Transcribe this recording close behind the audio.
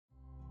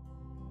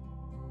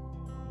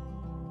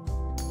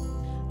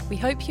We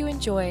hope you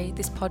enjoy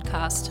this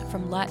podcast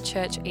from Light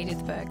Church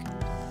Edithburgh.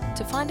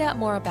 To find out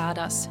more about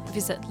us,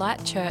 visit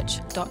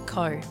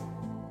lightchurch.co.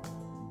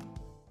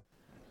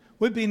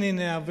 We've been in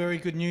our Very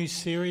Good News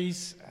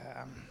series,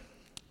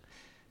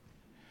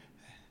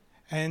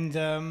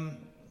 the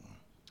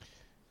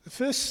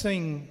first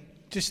thing,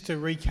 just to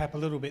recap a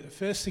little bit, the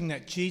first thing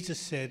that Jesus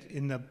said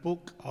in the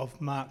book of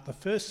Mark, the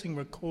first thing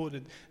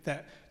recorded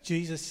that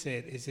Jesus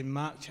said is in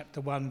Mark chapter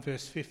 1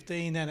 verse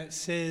 15, and it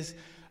says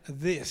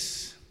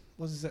this.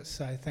 What does that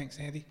say? Thanks,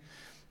 Andy.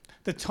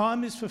 The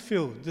time is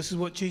fulfilled. This is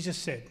what Jesus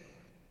said.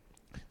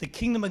 The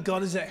kingdom of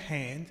God is at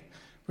hand.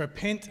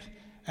 Repent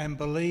and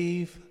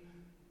believe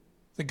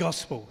the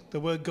gospel. The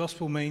word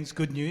gospel means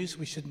good news.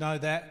 We should know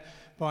that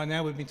by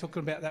now. We've been talking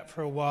about that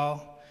for a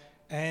while.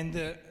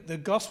 And the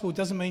gospel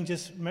doesn't mean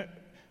just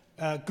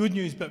good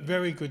news, but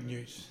very good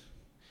news.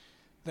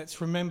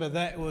 Let's remember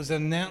that it was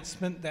an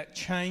announcement that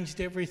changed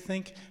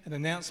everything, an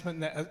announcement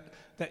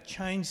that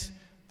changed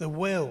the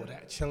world,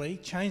 actually,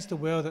 changed the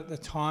world at the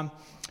time.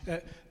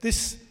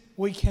 This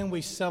weekend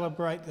we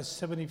celebrate the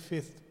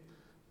 75th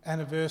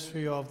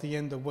anniversary of the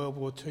end of World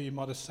War II. You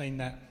might have seen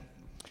that.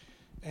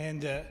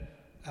 And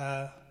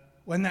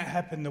when that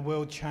happened, the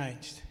world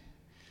changed.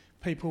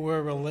 People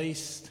were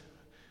released.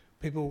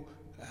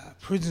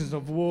 Prisoners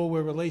of war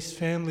were released.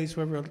 Families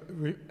were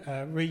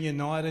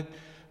reunited.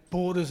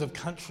 Borders of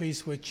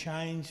countries were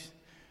changed.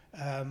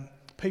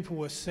 People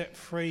were set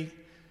free.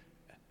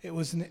 It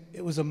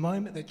was a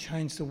moment that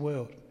changed the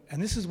world.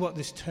 And this is what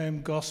this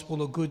term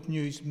gospel or good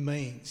news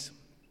means.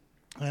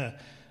 A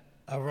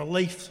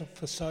relief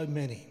for so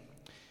many.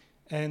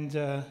 And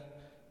the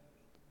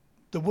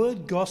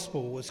word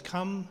gospel was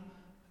come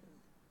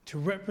to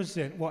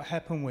represent what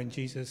happened when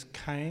Jesus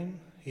came,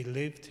 he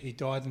lived, he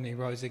died, and he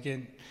rose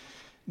again.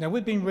 Now,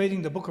 we've been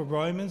reading the book of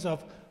Romans. I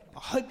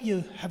hope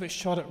you have a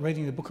shot at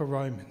reading the book of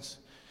Romans.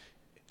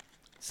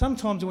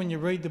 Sometimes when you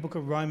read the book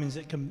of Romans,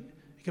 it can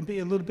be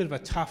a little bit of a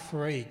tough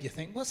read. You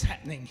think, what's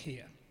happening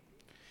here?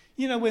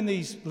 You know, when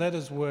these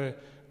letters were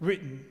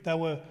written, they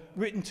were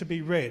written to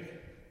be read.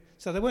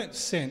 So they weren't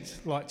sent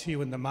like to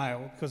you in the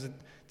mail, because it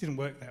didn't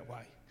work that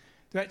way.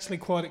 They're actually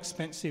quite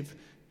expensive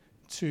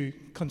to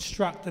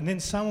construct, and then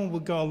someone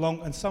would go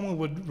along and someone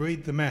would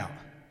read them out,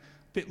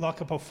 a bit like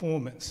a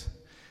performance.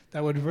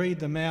 They would read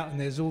them out, and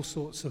there's all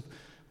sorts of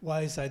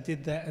ways they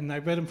did that, and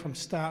they read them from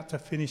start to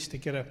finish to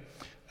get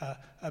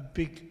a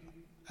big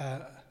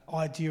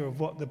idea of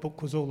what the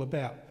book was all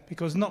about,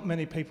 because not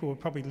many people were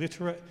probably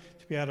literate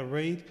to be able to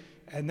read,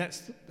 and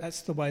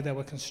that's the way they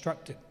were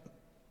constructed.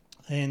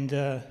 And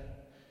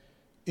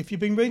if you've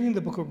been reading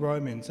the book of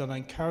Romans, and I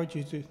encourage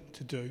you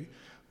to do,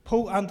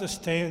 Paul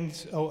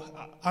understands or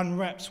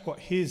unwraps what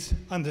his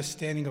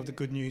understanding of the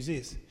good news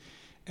is.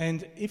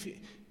 And if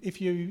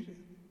you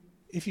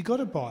got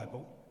a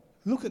Bible,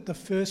 look at the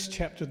first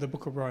chapter of the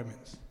book of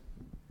Romans.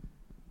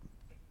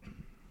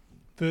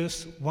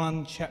 Verse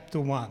 1, chapter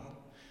 1.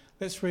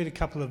 Let's read a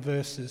couple of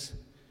verses,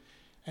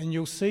 and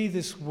you'll see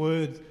this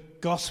word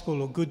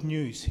gospel or good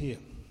news here.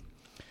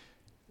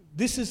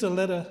 This is a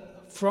letter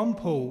from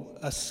Paul,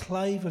 a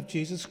slave of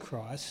Jesus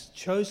Christ,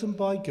 chosen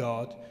by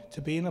God to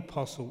be an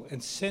apostle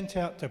and sent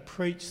out to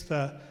preach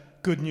the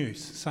good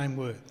news, same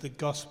word, the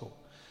gospel.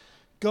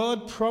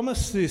 God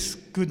promised this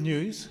good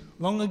news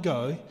long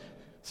ago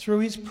through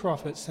his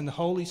prophets and the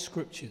Holy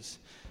Scriptures.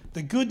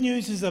 The good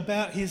news is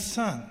about his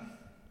Son.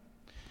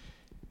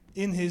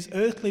 In his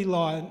earthly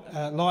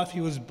life, he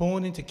was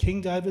born into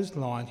King David's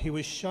line. He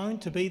was shown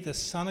to be the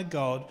Son of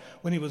God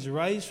when he was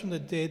raised from the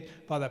dead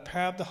by the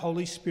power of the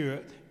Holy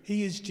Spirit.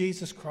 He is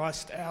Jesus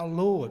Christ, our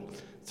Lord.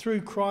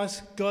 Through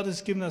Christ, God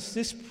has given us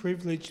this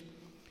privilege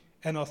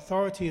and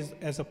authority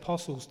as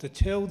apostles to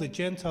tell the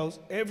Gentiles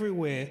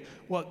everywhere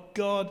what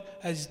God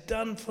has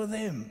done for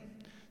them,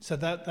 so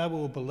that they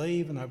will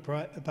believe and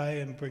obey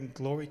and bring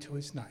glory to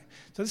his name.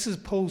 So this is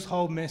Paul's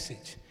whole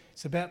message.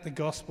 It's about the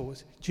gospel.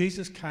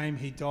 Jesus came,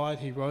 he died,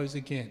 he rose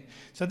again.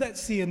 So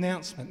that's the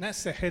announcement.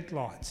 That's the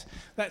headlines.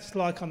 That's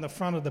like on the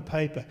front of the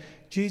paper.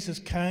 Jesus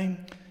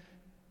came,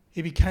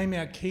 he became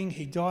our king,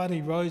 he died,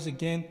 he rose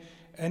again.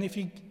 And if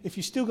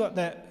you still got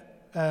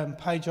that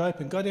page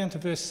open, go down to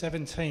verse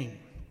 17.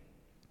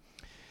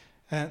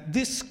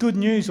 This good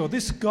news, or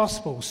this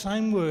gospel,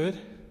 same word,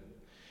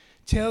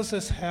 tells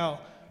us how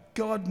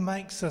God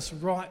makes us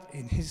right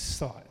in his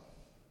sight.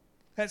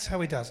 That's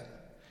how he does it.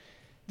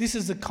 This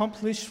is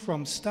accomplished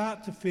from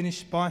start to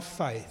finish by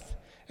faith.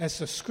 As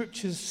the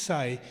scriptures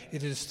say,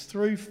 it is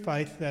through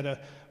faith that a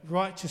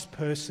righteous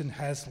person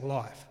has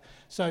life.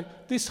 So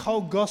this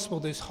whole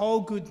gospel, this whole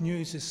good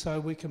news is so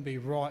we can be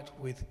right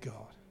with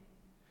God.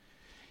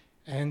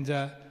 And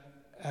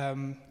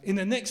in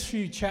the next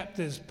few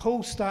chapters,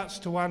 Paul starts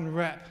to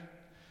unwrap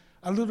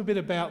a little bit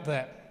about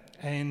that.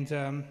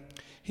 And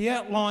he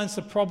outlines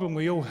the problem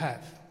we all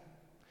have.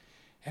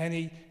 And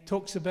he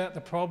talks about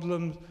the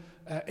problem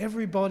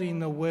everybody in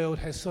the world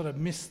has sort of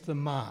missed the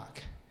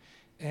mark.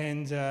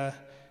 And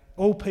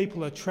all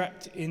people are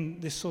trapped in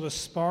this sort of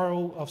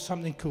spiral of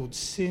something called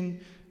sin,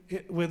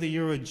 whether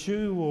you're a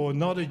Jew or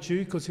not a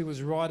Jew, because he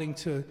was writing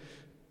to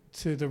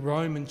to the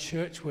Roman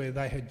church where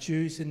they had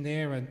Jews in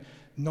there and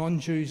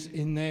non-Jews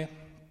in there,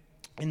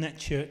 in that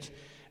church.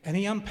 And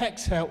he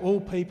unpacks how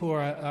all people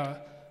are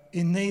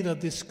in need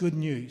of this good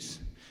news.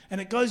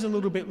 And it goes a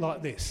little bit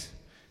like this.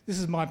 This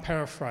is my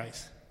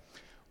paraphrase.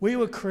 We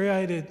were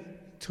created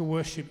to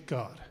worship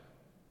God.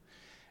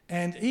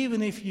 And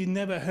even if you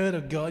never heard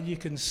of God, you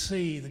can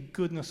see the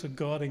goodness of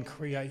God in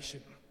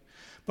creation.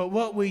 But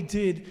what we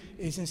did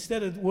is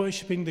instead of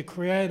worshipping the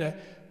Creator,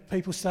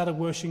 people started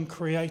worshipping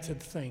created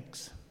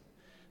things.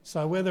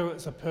 So whether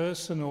it's a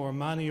person or a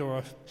money or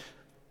a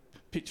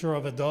picture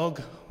of a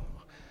dog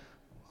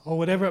or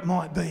whatever it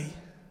might be.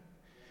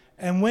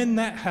 And when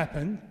that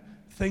happened,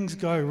 things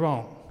go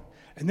wrong.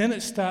 And then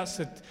it starts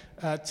to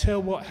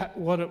tell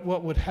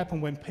what would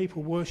happen when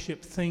people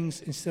worship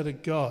things instead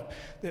of God.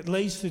 It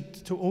leads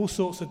to all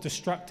sorts of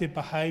destructive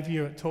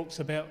behaviour. It talks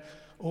about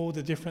all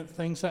the different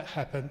things that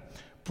happen,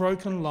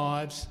 broken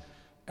lives,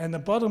 and the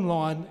bottom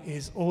line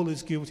is all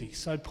is guilty.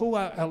 So Paul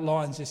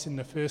outlines this in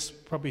the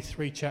first probably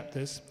 3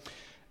 chapters.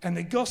 And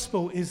the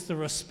gospel is the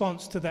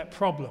response to that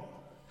problem,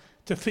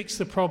 to fix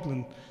the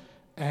problem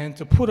and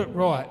to put it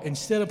right.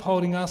 Instead of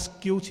holding us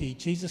guilty,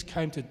 Jesus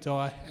came to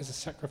die as a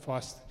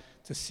sacrifice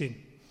to sin.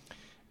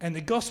 And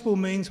the gospel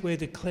means we're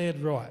declared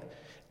right.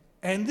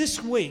 And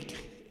this week,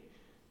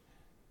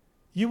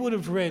 you would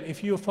have read,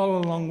 if you were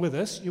following along with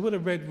us, you would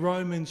have read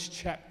Romans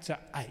chapter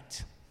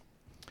 8.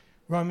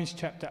 Romans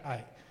chapter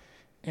 8.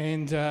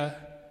 And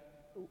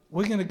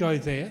we're going to go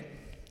there,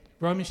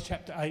 Romans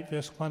chapter 8,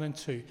 verse 1 and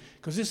 2,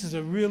 because this is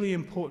a really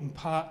important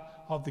part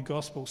of the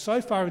gospel.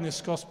 So far in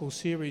this gospel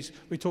series,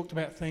 we talked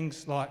about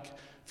things like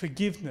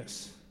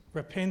forgiveness,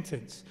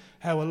 repentance,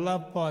 how we're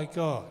loved by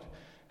God,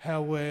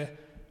 how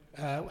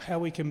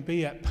we can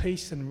be at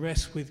peace and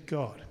rest with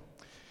God.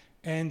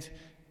 And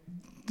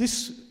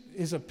this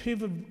is a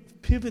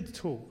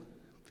pivotal.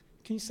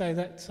 Can you say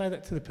that? Say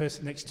that to the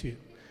person next to you.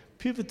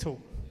 Pivotal.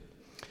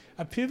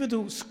 A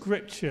pivotal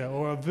scripture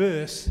or a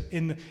verse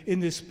in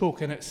this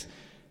book, and it's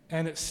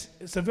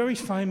a very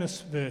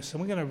famous verse, and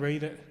we're going to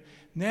read it.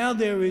 Now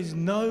there is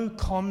no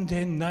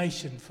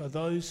condemnation for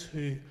those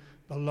who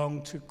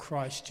belong to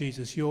Christ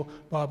Jesus. Your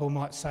Bible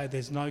might say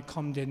there's no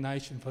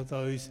condemnation for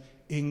those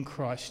in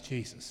Christ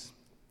Jesus.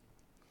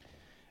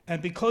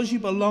 And because you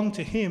belong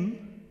to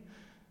him,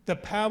 the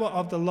power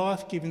of the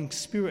life-giving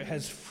Spirit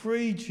has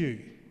freed you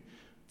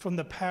from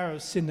the power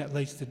of sin that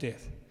leads to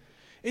death.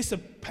 It's a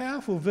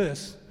powerful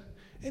verse.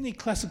 Any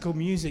classical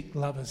music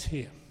lovers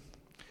here?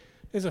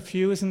 There's a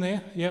few, isn't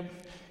there? Yep.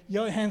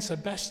 Johann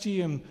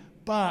Sebastian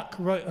Bach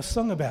wrote a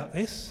song about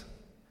this.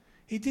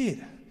 He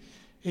did.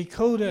 He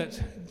called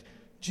it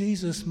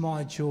Jesus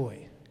My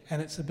Joy,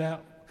 and it's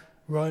about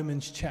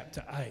Romans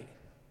chapter 8.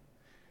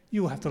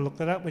 You'll have to look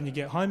that up when you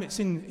get home. It's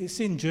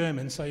in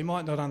German, so you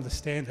might not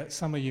understand it.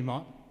 Some of you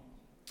might.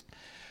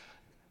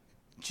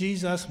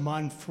 Jesus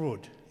mein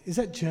Freund. Is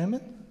that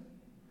German?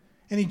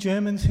 Any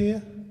Germans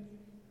here?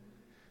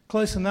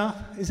 Close enough?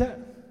 Is that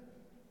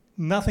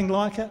nothing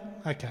like it?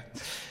 Okay.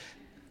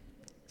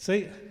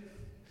 See,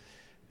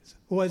 it's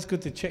always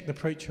good to check the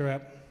preacher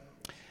out.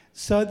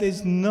 So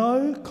there's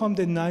no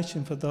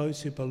condemnation for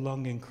those who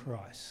belong in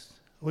Christ.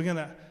 We're going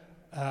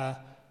to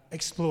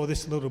explore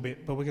this a little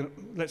bit, but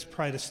let's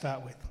pray to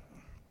start with.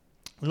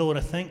 Lord,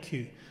 I thank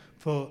you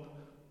for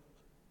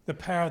the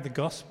power of the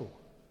gospel.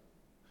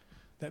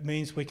 That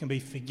means we can be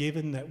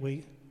forgiven, that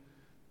we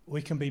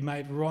can be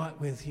made right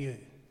with you.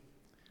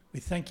 We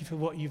thank you for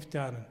what you've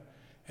done.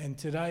 And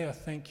today I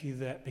thank you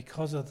that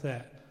because of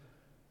that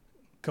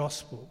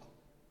gospel,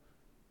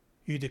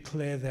 you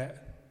declare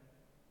that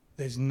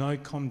there's no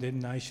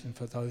condemnation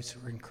for those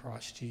who are in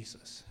Christ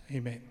Jesus.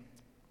 Amen.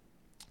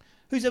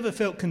 Who's ever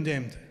felt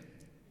condemned?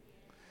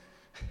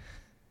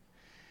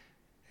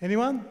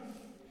 Anyone?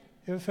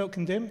 Ever felt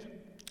condemned?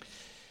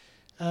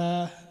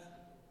 The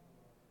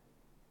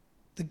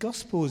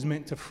gospel is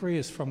meant to free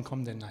us from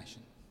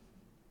condemnation.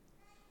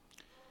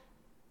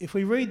 If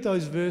we read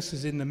those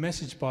verses in the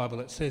Message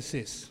Bible, it says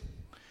this: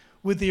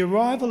 with the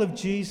arrival of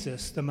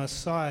Jesus, the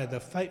Messiah, the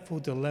fateful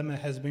dilemma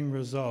has been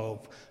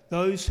resolved.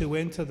 Those who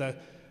enter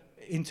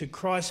into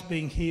Christ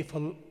being here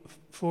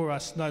for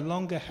us no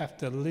longer have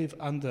to live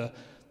under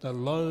the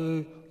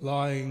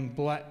low-lying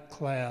black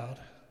cloud,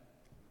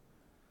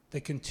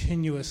 the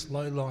continuous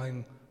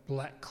low-lying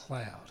black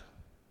cloud.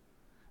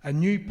 A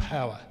new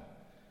power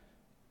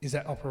is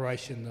at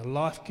operation, the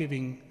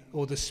life-giving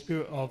or the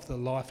spirit of the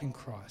life in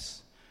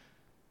Christ.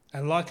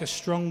 And like a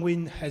strong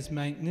wind has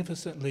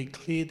magnificently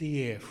cleared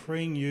the air,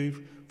 freeing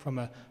you from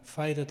a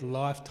fated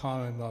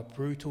lifetime of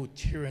brutal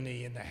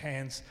tyranny in the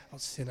hands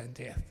of sin and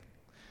death.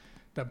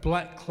 The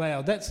black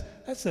cloud, that's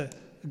a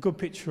good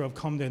picture of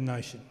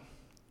condemnation.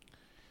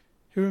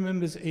 Who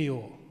remembers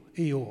Eeyore?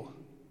 Eeyore.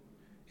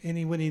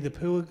 Any Winnie the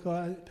Pooh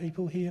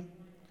people here?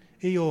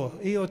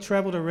 Eeyore. Eeyore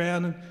travelled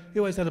around and he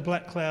always had a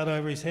black cloud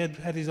over his head,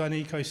 had his own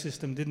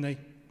ecosystem, didn't he?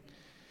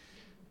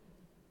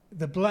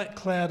 The black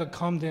cloud of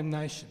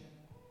condemnation.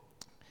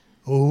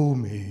 Oh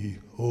me,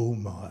 oh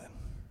my.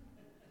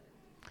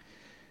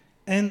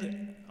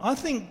 And I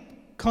think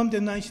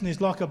Condemnation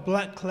is like a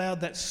black cloud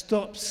that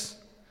stops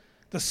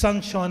the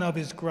sunshine of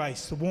his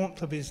grace, the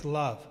warmth of his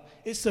love.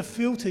 It's the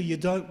filter you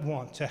don't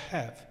want to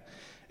have.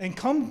 And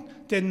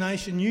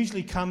condemnation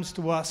usually comes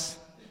to us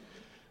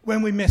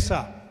when we mess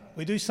up.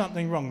 We do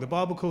something wrong. The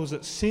Bible calls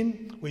it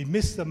sin. We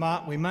miss the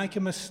mark. We make a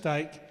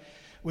mistake.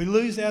 We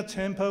lose our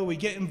temper. We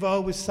get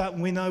involved with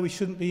something we know we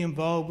shouldn't be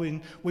involved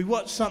in. We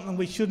watch something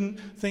we shouldn't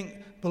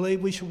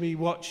believe we should be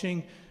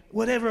watching.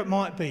 Whatever it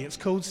might be, it's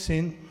called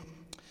sin.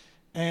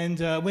 And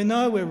we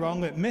know we're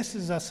wrong. It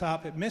messes us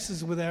up. It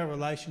messes with our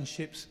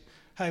relationships.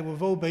 Hey,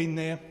 we've all been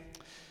there.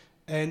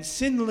 And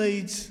sin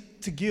leads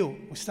to guilt.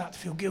 We start to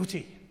feel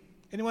guilty.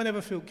 Anyone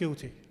ever feel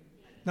guilty?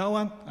 No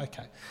one?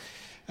 Okay.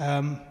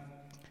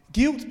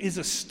 Guilt is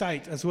a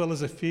state as well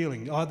as a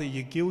feeling. Either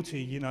you're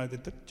guilty,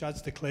 the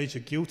judge declares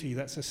you're guilty,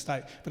 that's a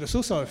state. But it's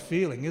also a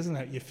feeling, isn't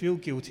it? You feel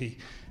guilty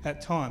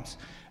at times.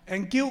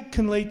 And guilt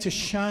can lead to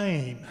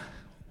shame.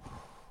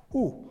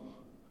 Ooh.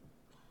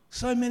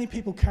 So many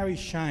people carry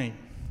shame.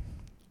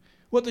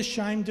 What does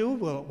shame do?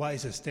 Well, it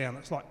weighs us down.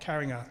 It's like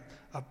carrying a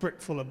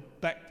brick full of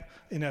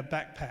in our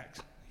backpacks,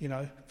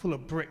 full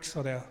of bricks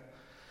on our...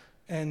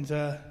 And,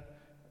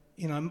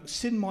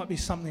 sin might be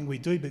something we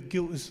do, but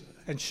guilt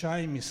and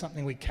shame is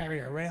something we carry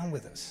around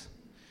with us.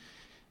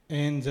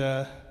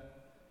 And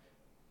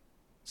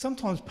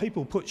sometimes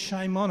people put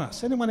shame on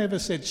us. Anyone ever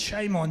said,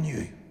 shame on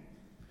you?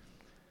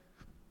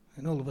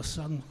 And all of a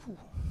sudden... Whew.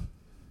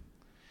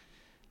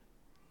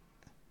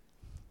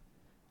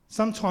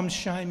 Sometimes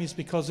shame is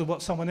because of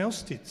what someone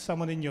else did,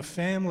 someone in your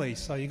family,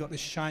 so you got this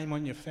shame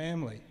on your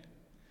family.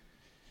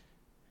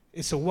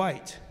 It's a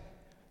weight.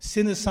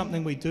 Sin is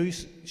something we do,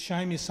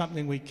 shame is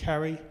something we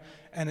carry,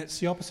 and it's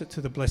the opposite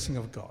to the blessing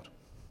of God.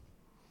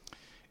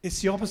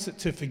 It's the opposite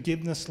to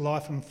forgiveness,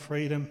 life and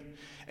freedom.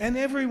 And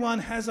everyone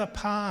has a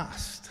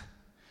past.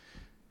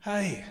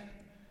 Hey,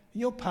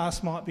 your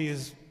past might be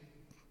as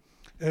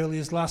early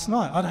as last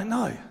night, I don't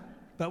know,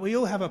 but we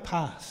all have a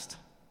past.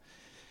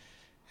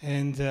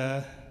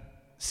 And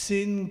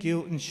sin,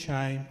 guilt and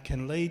shame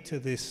can lead to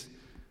this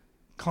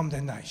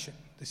condemnation,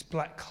 this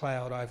black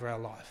cloud over our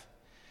life.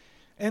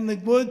 And the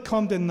word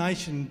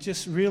condemnation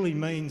just really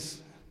means,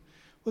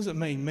 what does it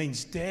mean? It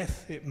means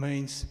death, it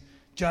means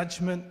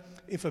judgment.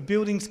 If a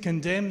building's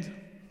condemned,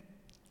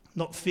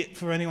 not fit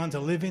for anyone to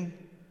live in,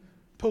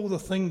 pull the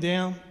thing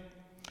down,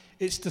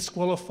 it's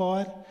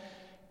disqualified.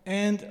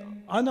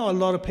 And I know a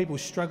lot of people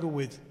struggle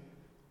with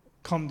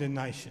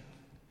condemnation.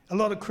 A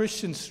lot of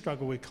Christians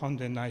struggle with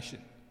condemnation.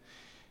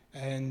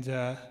 And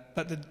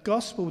but the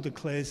gospel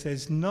declares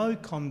there's no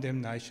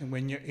condemnation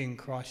when you're in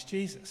Christ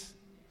Jesus.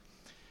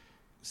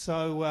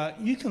 So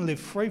you can live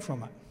free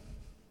from it.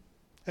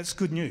 That's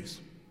good news.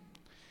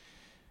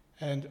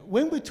 And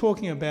when we're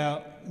talking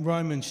about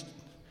Romans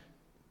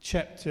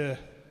chapter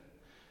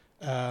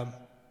 8,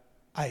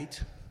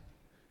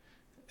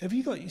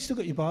 you still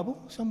got your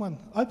Bible? Someone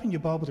open your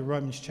Bible to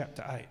Romans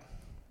chapter 8.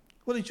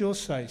 What did yours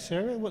say,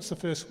 Sarah? What's the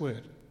first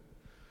word?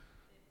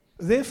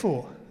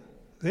 Therefore,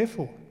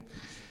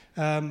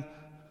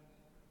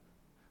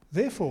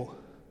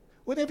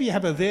 whenever you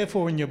have a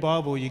therefore in your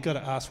Bible, you've got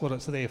to ask what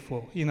it's there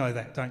for. You know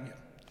that, don't you?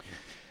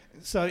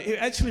 So it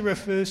actually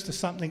refers to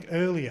something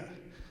earlier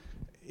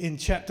in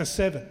chapter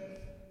 7,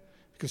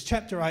 because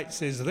chapter 8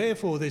 says,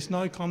 therefore there's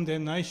no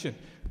condemnation.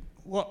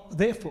 What,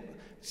 therefore?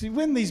 See,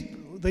 when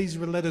these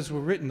letters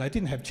were written, they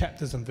didn't have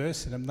chapters and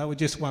verses in them. They were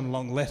just one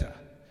long letter.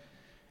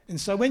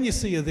 And so when you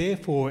see a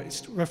therefore,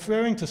 it's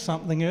referring to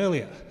something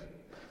earlier.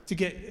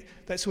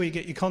 That's where you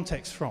get your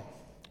context from.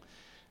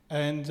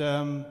 And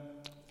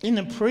in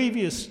the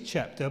previous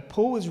chapter,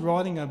 Paul is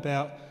writing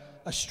about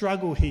a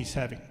struggle he's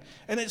having.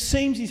 And it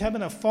seems he's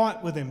having a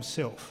fight with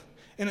himself.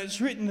 And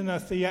it's written in a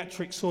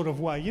theatric sort of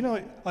way. You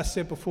know, I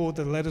said before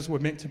the letters were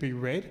meant to be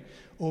read,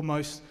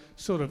 almost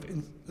sort of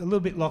a little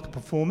bit like a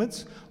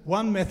performance.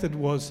 One method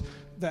was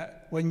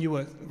that when you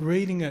were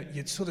reading it,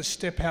 you'd sort of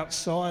step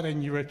outside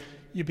and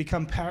you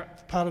become part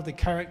of the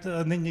character,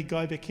 and then you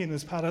go back in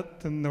as part of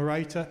the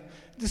narrator.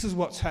 This is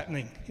what's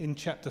happening in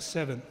chapter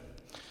 7.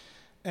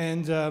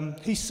 And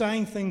he's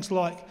saying things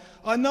like,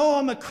 I know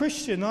I'm a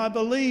Christian, I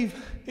believe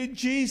in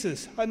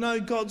Jesus, I know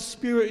God's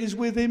Spirit is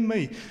within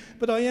me,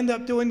 but I end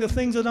up doing the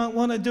things I don't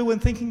want to do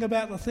and thinking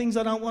about the things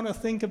I don't want to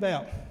think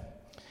about.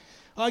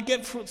 I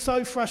get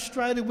so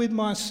frustrated with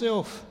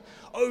myself.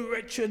 Oh,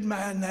 wretched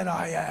man that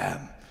I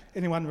am.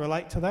 Anyone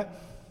relate to that?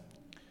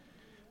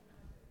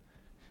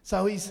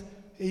 So he's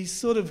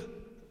sort of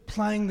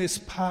playing this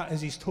part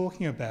as he's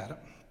talking about it.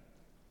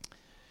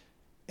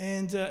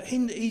 And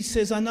he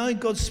says, I know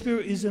God's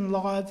Spirit is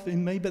alive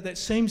in me, but that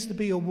seems to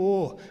be a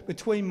war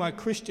between my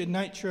Christian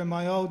nature and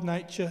my old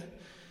nature.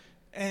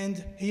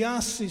 And he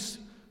asks this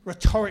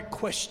rhetoric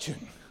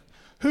question,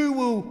 who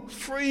will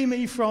free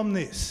me from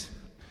this?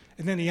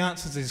 And then he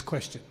answers his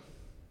question.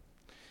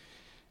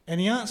 And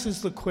he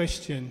answers the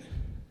question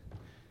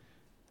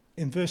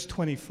in verse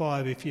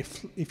 25,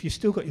 if you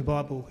still got your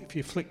Bible, if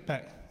you flick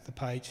back the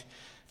page.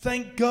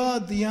 Thank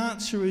God the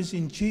answer is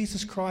in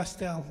Jesus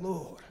Christ our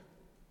Lord.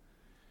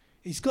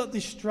 He's got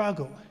this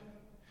struggle.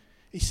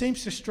 He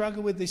seems to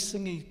struggle with this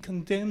thing. He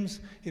condemns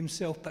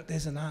himself, but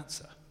there's an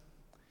answer.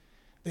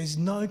 There's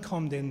no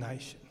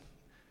condemnation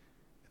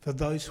for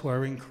those who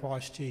are in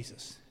Christ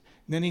Jesus.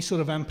 And then he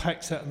sort of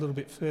unpacks that a little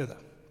bit further.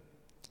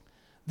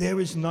 There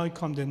is no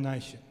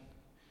condemnation.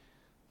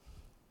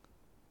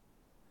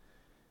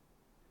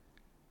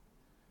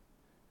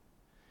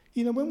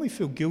 You know, when we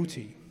feel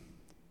guilty,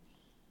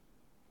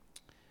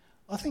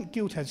 I think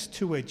guilt has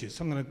two edges.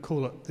 I'm going to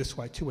call it this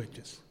way, two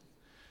edges.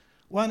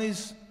 One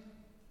is,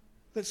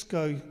 let's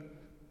go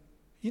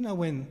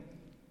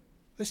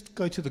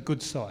to the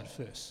good side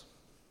first.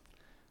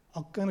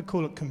 I'm going to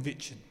call it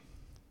conviction.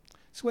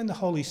 It's when the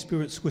Holy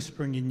Spirit's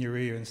whispering in your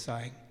ear and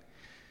saying,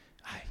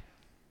 hey,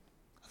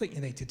 I think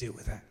you need to deal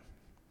with that.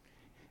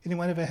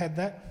 Anyone ever had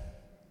that?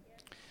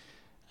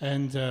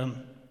 And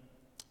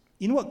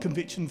you know what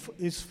conviction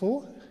is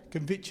for?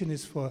 Conviction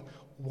is for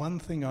one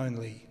thing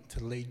only,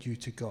 to lead you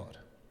to God.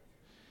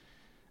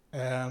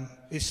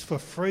 It's for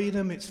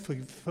freedom, it's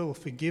for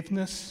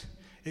forgiveness.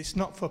 It's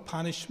not for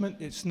punishment,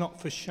 it's not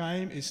for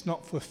shame, it's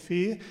not for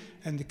fear.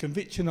 And the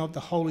conviction of the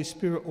Holy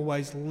Spirit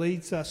always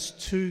leads us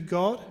to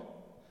God,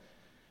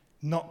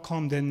 not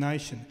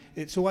condemnation.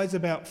 It's always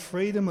about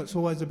freedom, it's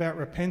always about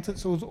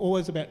repentance, it's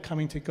always about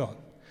coming to God.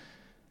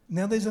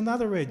 Now there's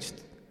another edge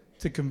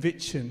to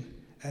conviction,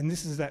 and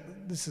this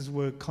is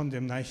word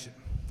condemnation.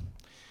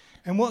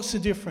 And what's the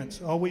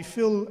difference? Oh, we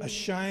feel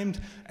ashamed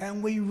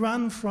and we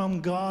run from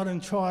God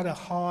and try to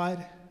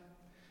hide.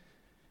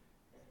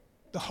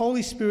 The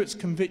Holy Spirit's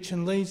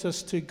conviction leads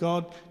us to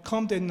God.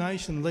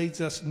 Condemnation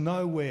leads us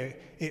nowhere.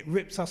 It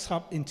rips us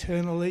up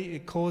internally.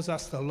 It causes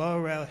us to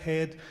lower our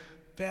head,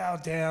 bow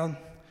down.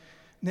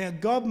 Now,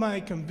 God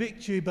may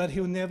convict you, but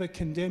he'll never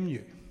condemn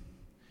you.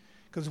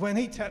 Because when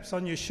he taps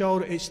on your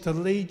shoulder, it's to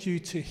lead you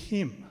to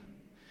him,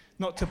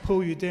 not to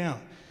pull you down.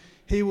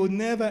 He will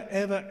never,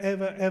 ever,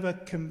 ever, ever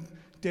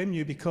condemn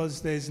you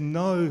because there's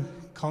no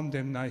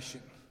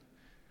condemnation.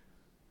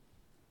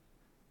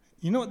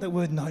 You know what that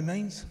word no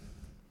means?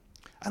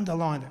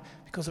 Underline it,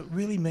 because it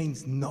really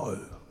means no.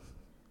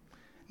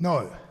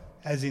 No,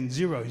 as in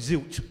zero,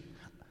 zilch,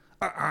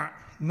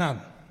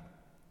 none.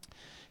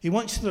 He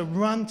wants you to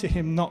run to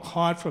him, not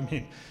hide from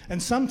him.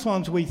 And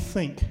sometimes we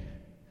think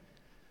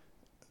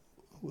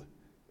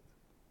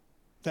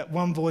that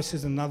one voice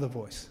is another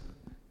voice.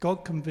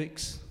 God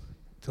convicts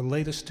to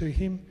lead us to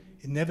him.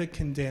 He never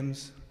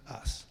condemns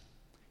us.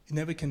 He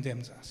never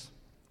condemns us.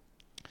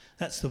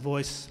 That's the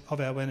voice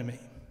of our enemy.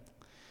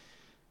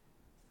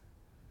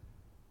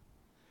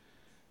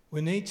 We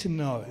need to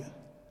know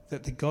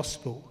that the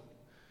gospel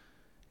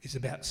is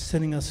about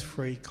setting us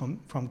free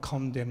from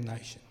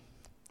condemnation.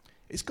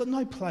 It's got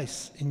no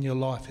place in your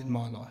life, in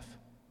my life.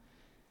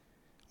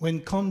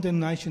 When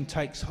condemnation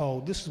takes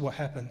hold, this is what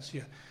happens.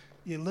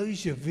 You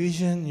lose your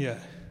vision, you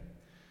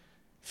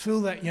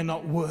feel that you're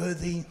not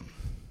worthy.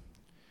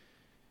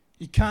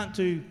 You can't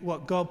do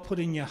what God put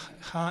in your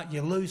heart,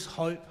 you lose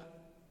hope.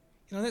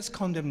 You know, that's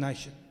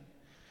condemnation.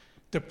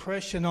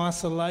 Depression,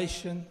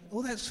 isolation,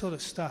 all that sort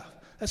of stuff.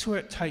 That's where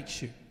it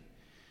takes you.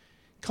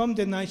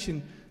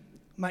 Condemnation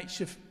makes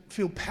you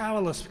feel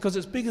powerless because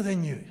it's bigger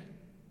than you.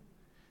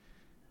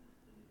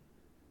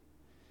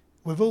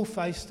 We've all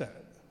faced it.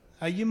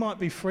 You might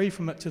be free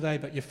from it today,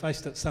 but you've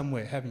faced it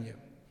somewhere, haven't you?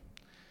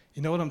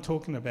 You know what I'm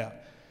talking about.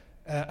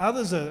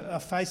 Others are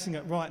facing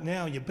it right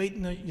now. You're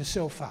beating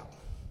yourself up.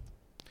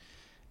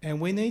 And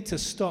we need to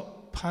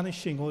stop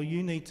punishing, or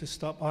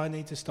I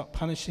need to stop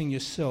punishing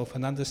yourself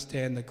and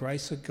understand the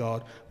grace of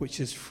God, which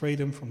is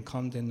freedom from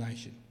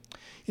condemnation.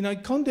 You know,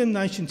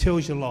 condemnation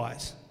tells you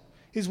lies.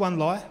 Here's one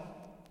lie.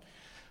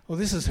 Well,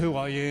 this is who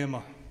I am.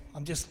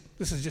 This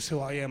is just who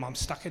I am. I'm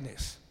stuck in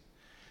this.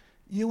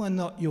 You are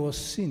not your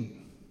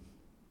sin.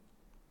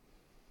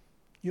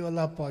 You are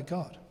loved by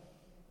God.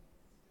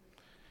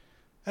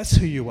 That's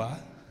who you are.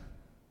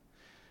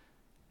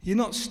 You're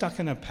not stuck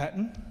in a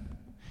pattern.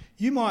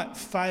 You might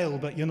fail,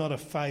 but you're not a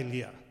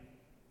failure.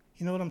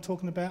 You know what I'm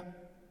talking about?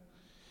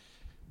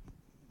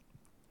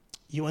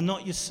 You are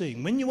not your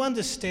sin. When you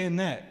understand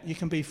that, you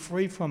can be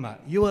free from it.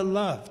 You are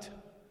loved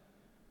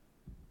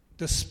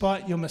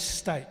despite your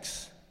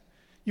mistakes.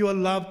 You are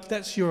loved.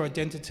 That's your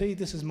identity.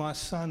 This is my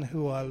son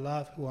who I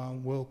love, who I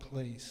am well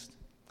pleased.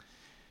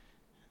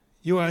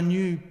 You are a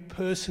new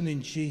person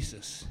in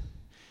Jesus.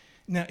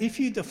 Now, if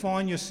you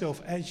define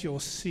yourself as your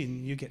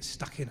sin, you get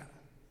stuck in it.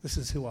 This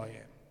is who I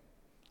am.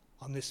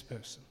 I'm this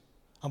person.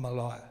 I'm a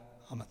liar.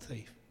 I'm a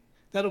thief.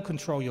 That'll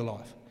control your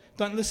life.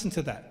 Don't listen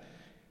to that.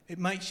 It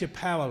makes you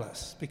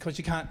powerless because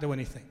you can't do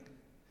anything.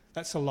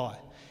 That's a lie.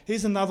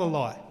 Here's another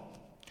lie.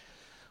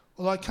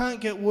 Well, I can't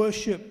get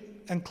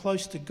worship and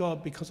close to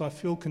God because I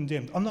feel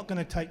condemned. I'm not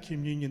going to take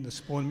communion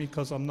this morning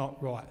because I'm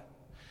not right.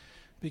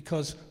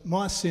 Because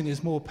my sin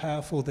is more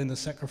powerful than the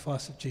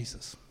sacrifice of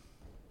Jesus.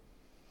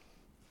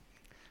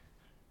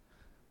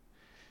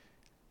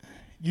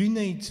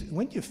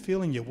 When you're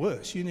feeling your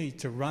worst, you need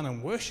to run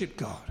and worship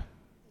God,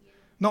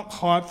 not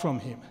hide from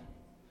him.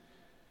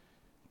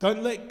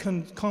 Don't let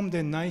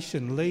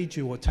condemnation lead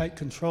you or take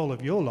control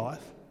of your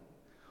life.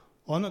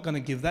 I'm not going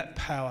to give that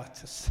power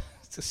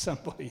to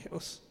somebody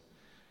else.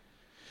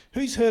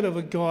 Who's heard of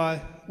a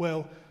guy,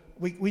 well,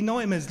 we know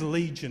him as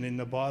Legion in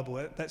the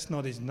Bible. That's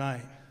not his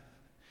name.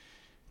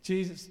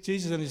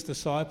 Jesus and his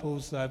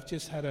disciples, they've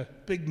just had a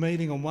big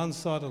meeting on one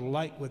side of the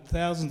lake with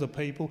thousands of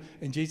people,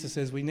 and Jesus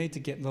says, we need to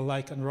get in the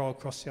lake and row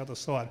across the other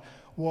side.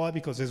 Why?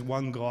 Because there's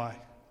one guy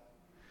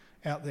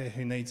out there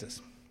who needs us.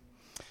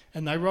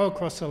 And they row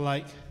across the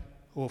lake,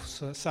 or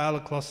sail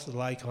across the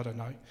lake, I don't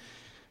know.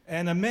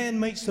 And a man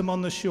meets them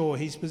on the shore.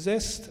 He's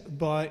possessed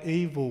by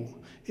evil.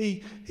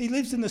 He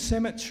lives in the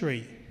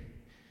cemetery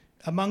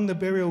among the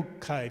burial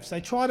caves. They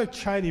try to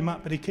chain him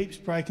up, but he keeps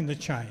breaking the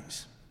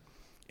chains.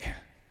 Yeah.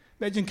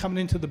 Imagine coming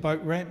into the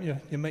boat ramp.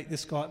 You meet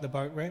this guy at the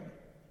boat ramp.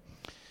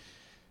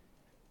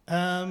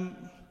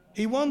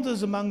 He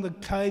wanders among the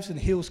caves and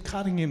hills,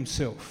 cutting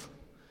himself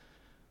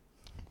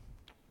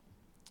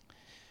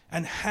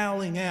and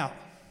howling out.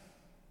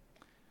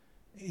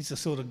 He's the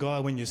sort of guy,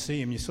 when you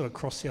see him, you sort of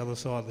cross the other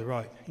side of the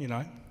road, you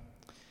know.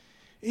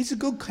 He's a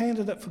good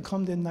candidate for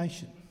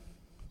condemnation.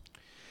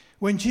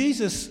 When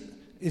Jesus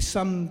is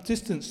some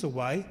distance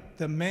away,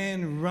 the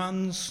man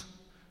runs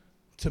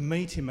to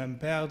meet him and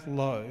bowed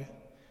low.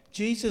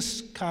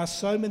 Jesus cast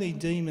so many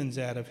demons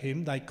out of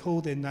him, they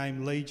called their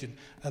name Legion.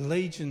 A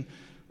legion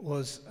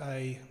was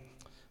a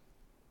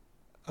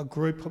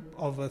group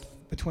of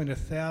between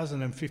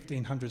 1,000 and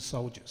 1,500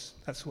 soldiers.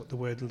 That's what the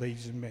word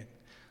legion meant.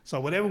 So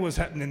whatever was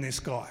happening in this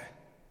guy.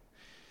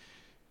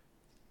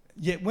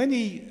 Yet when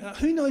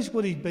who knows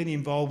what he'd been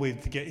involved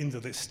with to get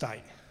into this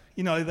state?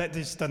 You know, that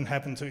just doesn't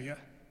happen to you.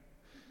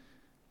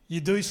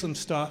 You do some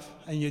stuff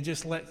and you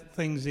just let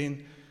things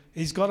in.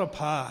 He's got a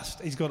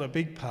past. He's got a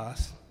big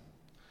past.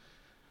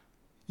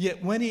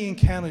 Yet when he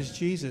encounters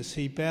Jesus,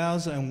 he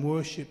bows and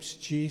worships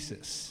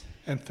Jesus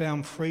and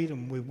found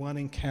freedom with one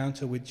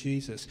encounter with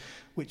Jesus,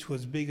 which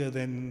was bigger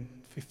than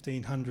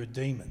 1,500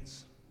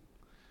 demons.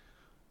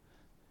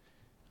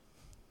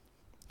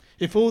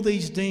 If all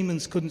these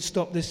demons couldn't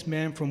stop this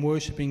man from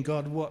worshipping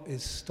God, what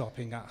is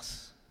stopping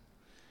us?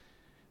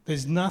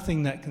 There's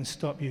nothing that can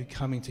stop you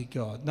coming to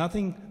God,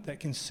 nothing that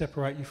can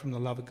separate you from the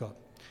love of God.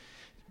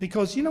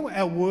 Because, you know,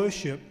 our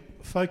worship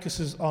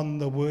focuses on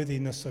the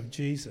worthiness of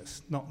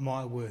Jesus, not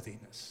my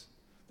worthiness.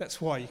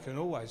 That's why you can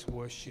always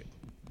worship.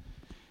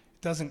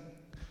 It doesn't,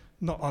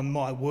 not on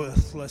my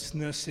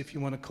worthlessness, if you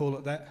want to call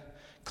it that.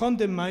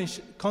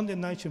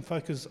 Condemnation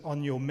focuses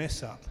on your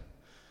mess up,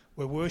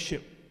 where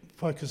worship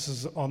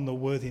focuses on the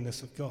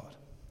worthiness of God.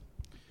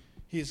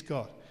 Here's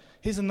God.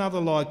 Here's another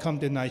lie,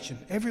 condemnation.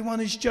 Everyone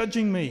is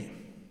judging me.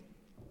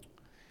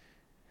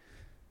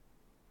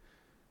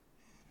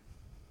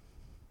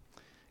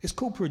 It's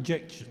called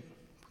projection.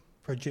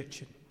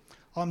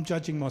 I'm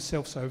judging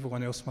myself, so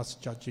everyone else must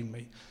be judging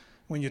me.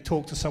 When you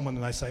talk to someone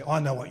and they say,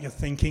 I know what you're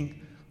thinking.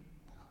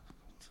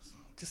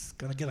 Just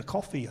going to get a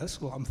coffee,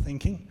 that's what I'm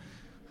thinking.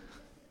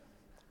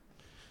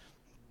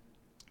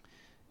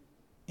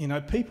 You know,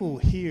 people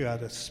here are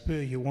to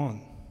spur you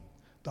on.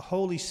 The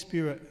Holy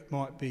Spirit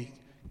might be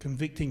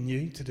convicting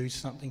you to do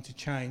something to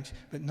change,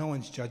 but no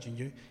one's judging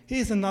you.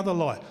 Here's another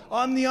lie.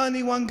 I'm the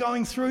only one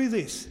going through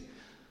this.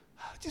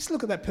 Just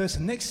look at that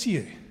person next to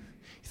you.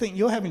 You think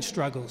you're having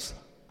struggles.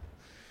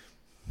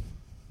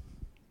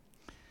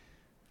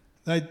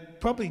 They're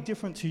probably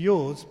different to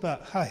yours,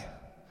 but hey,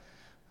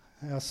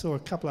 I saw a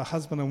couple of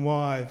husband and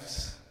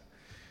wives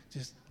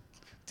just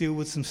deal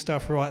with some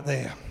stuff right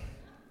there.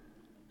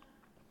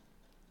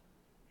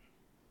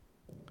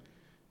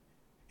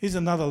 Here's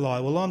another lie.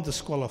 Well, I'm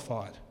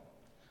disqualified.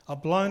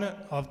 I've blown it.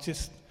 I've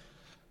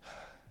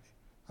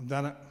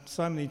done it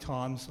so many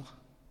times.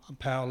 I'm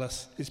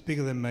powerless. It's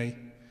bigger than me.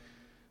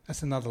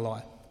 That's another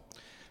lie.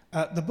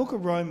 The book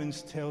of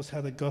Romans tells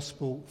how the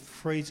gospel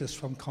frees us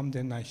from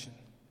condemnation.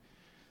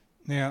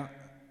 Now,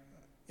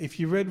 if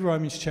you read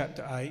Romans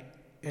chapter 8,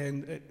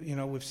 and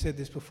we've said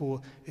this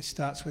before, it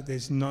starts with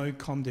there's no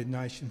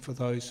condemnation for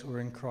those who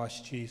are in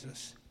Christ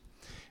Jesus.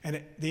 And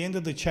at the end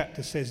of the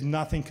chapter says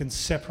nothing can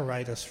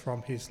separate us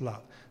from his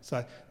love.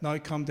 So no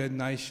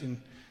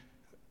condemnation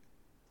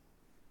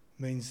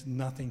means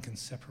nothing can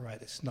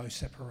separate us, no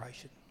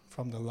separation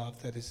from the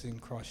love that is in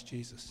Christ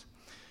Jesus.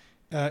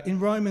 In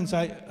Romans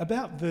 8,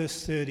 about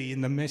verse 30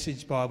 in the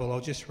Message Bible,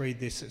 I'll just read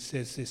this. It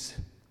says this,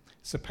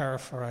 it's a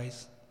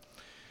paraphrase.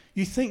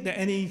 You think that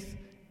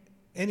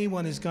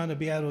anyone is going to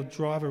be able to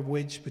drive a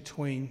wedge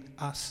between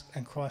us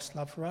and Christ's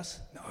love for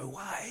us? No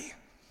way.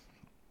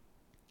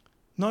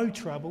 No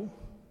trouble,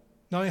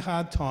 no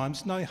hard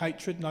times, no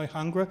hatred, no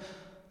hunger,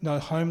 no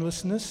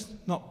homelessness,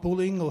 not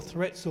bullying or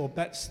threats or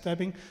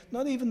backstabbing,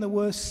 not even the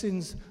worst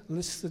sins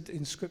listed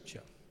in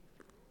Scripture.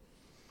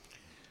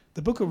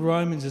 The book of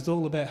Romans is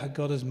all about how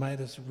God has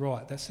made us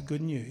right. That's the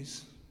good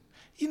news.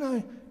 You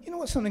know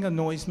what something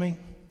annoys me?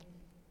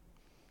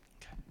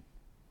 Okay.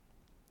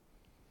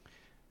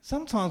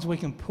 Sometimes we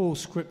can pull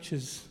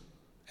Scriptures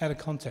out of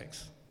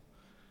context.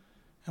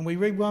 And we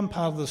read one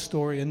part of the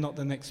story and not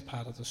the next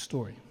part of the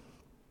story.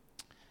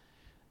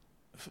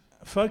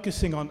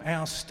 Focusing on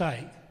our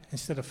state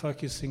instead of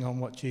focusing on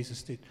what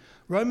Jesus did.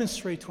 Romans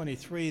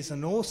 3:23 is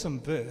an awesome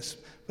verse,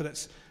 but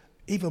it's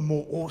even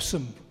more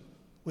awesome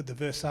with the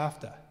verse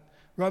after.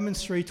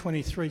 Romans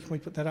 3:23, can we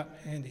put that up,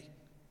 Andy?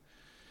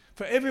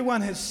 For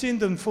everyone has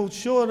sinned and fallen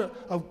short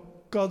of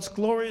God's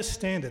glorious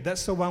standard.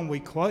 That's the one we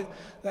quote.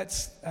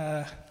 It's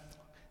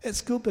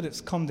good, but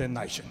it's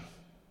condemnation.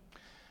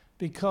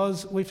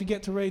 Because we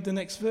forget to read the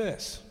next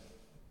verse.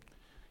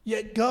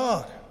 Yet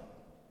God,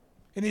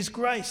 in his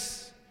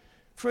grace,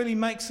 freely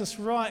makes us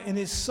right in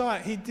his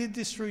sight. He did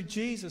this through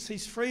Jesus.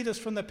 He's freed us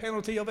from the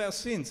penalty of our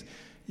sins.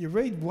 You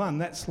read 1,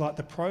 that's like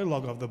the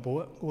prologue of the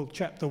book, or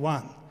chapter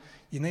 1.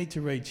 You need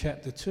to read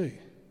chapter 2.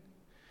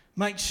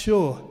 Make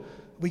sure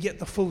we get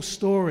the full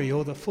story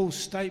or the full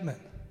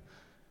statement.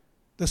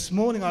 This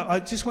morning, I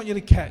just want you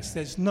to catch,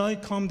 there's no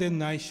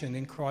condemnation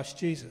in Christ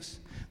Jesus.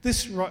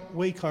 This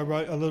week I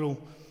wrote a little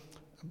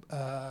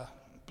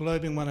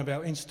blurb in one of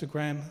our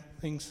Instagram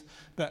things,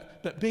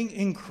 but being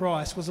in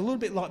Christ was a little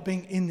bit like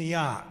being in the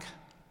ark,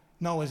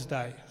 Noah's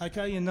day.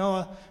 Okay, you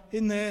Noah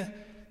in there,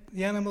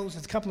 the animals,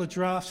 there's a couple of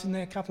giraffes in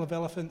there, a couple of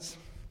elephants,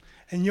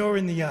 and you're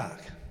in the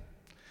ark.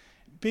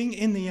 Being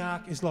in the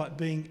ark is like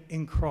being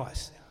in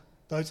Christ.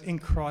 Those in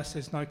Christ,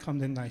 there's no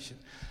condemnation.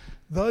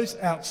 Those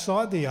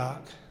outside the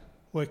ark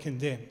were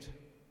condemned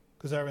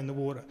because they were in the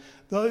water.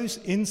 Those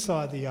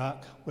inside the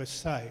ark were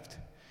saved.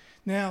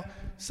 Now,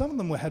 some of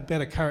them had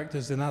better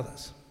characters than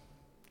others.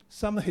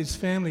 Some of his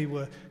family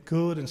were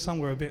good and some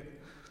were a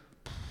bit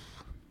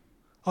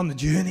on the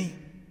journey.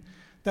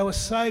 They were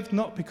saved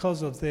not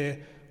because of their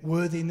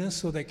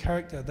worthiness or their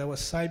character. They were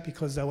saved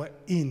because they were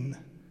in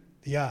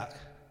the ark.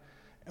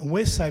 And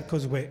we're saved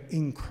because we're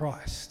in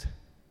Christ.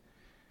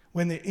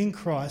 When they're in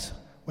Christ,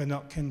 we're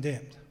not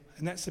condemned.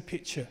 And that's a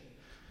picture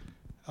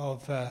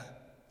of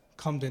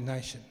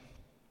condemnation.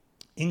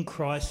 In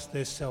Christ,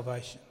 there's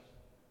salvation.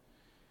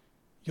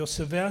 Your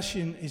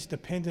salvation is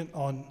dependent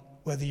on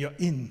whether you're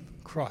in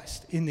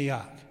Christ, in the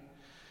ark.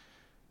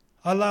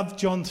 I love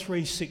John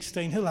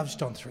 3:16. Who loves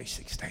John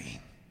 3:16?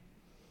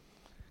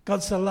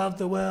 God so loved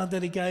the world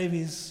that he gave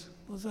his,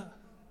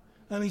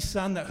 only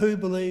son, that who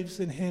believes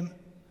in him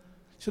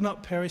shall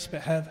not perish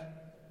but have.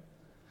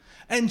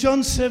 And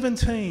John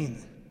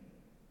 17,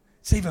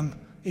 it's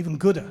even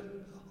gooder,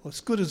 or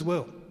it's good as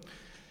well.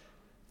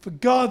 For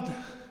God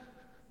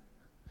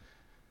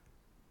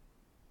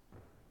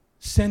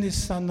sent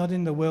his son not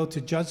in the world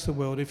to judge the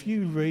world. If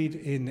you read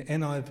in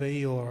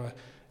NIV or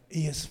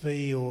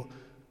ESV or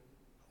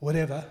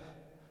whatever,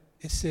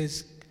 it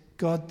says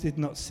God did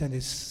not send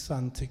his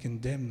son to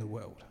condemn the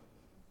world.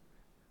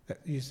 That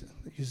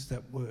uses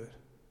that word.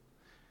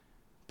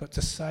 But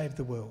to save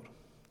the world.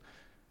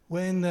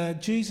 When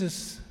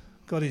Jesus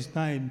got his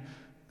name,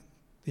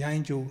 the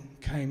angel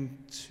came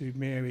to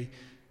Mary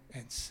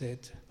and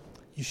said,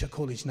 you shall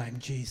call his name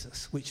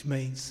Jesus, which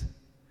means,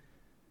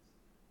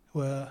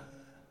 well,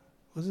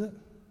 was it?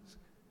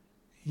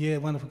 Yeah,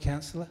 wonderful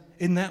counselor.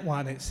 In that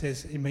one it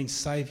says it means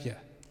saviour.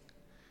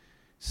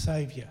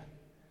 Saviour,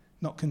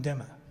 not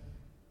condemner.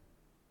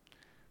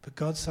 For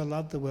God so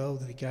loved the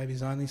world that he gave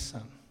his only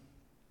son.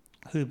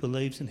 Who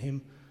believes in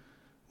him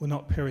will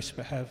not perish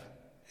but have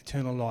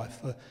eternal life.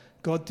 For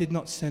God did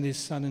not send his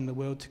son in the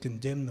world to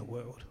condemn the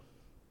world,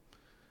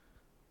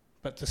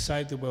 but to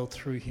save the world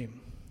through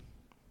him.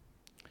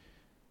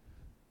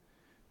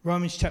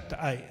 Romans chapter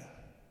 8,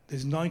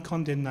 there's no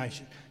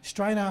condemnation.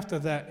 Straight after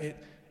that,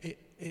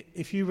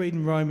 if you read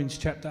in Romans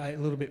chapter 8 a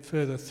little bit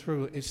further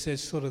through, it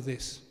says sort of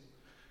this.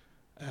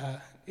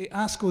 It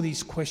asks all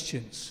these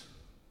questions.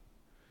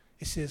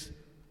 It says,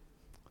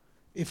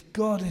 if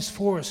God is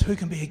for us, who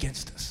can be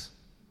against us?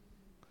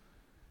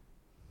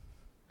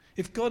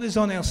 If God is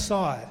on our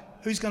side,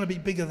 who's going to be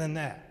bigger than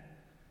that?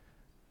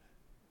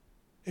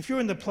 If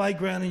you're in the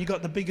playground and you've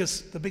got the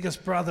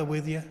biggest brother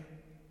with you,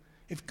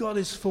 if God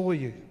is for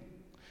you.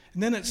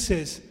 And then it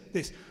says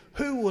this,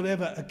 who will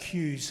ever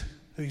accuse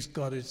who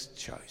God has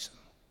chosen?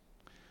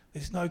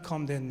 There's no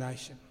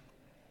condemnation.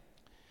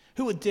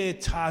 Who would dare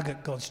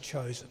target God's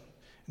chosen?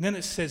 And then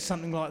it says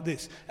something like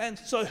this, and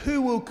so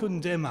who will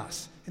condemn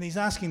us? And he's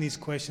asking these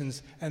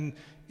questions, and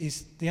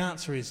the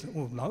answer is,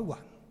 well, no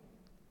one.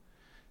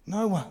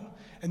 No one.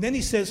 And then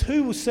he says,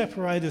 who will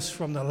separate us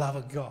from the love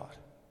of God?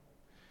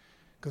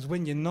 Because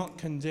when you're not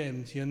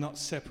condemned, you're not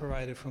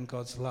separated from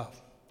God's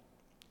love.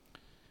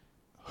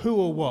 Who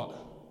or what?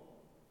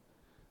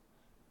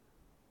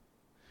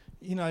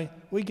 You know,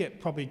 we get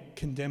probably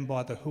condemned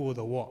by the who or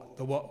the what.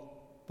 The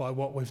what by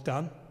what we've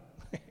done.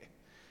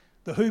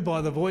 The who by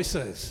the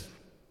voices.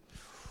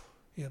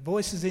 Yeah,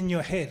 voices in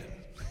your head,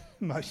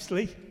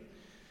 mostly.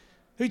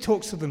 Who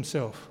talks to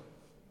themselves?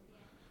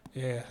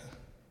 Yeah.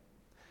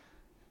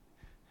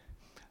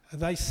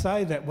 They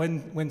say that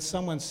when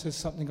someone says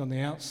something on the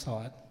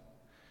outside,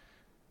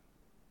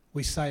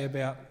 we say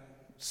about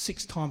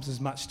 6 times as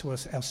much to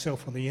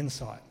ourselves on the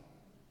inside.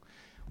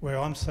 Where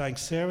I'm saying,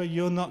 Sarah,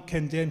 you're not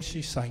condemned.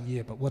 She's saying,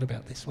 yeah, but what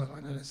about this? Well, I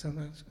know that's,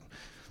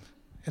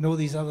 and all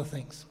these other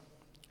things.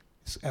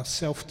 It's our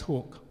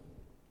self-talk.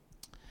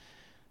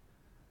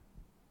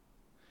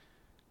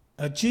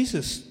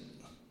 Jesus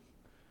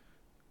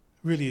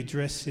really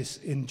addressed this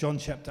in John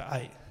chapter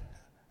 8. I'm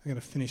going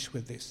to finish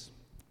with this.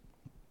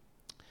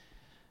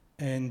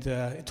 And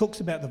it talks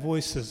about the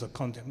voices of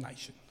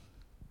condemnation.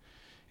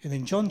 And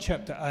in John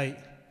chapter 8, it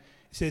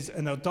says,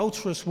 an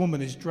adulterous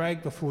woman is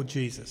dragged before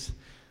Jesus.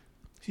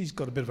 She's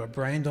got a bit of a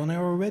brand on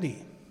her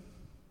already.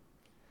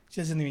 She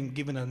hasn't even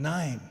given a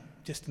name,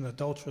 just an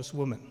adulterous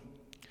woman.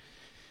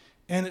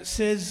 And it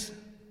says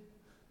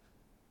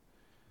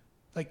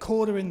they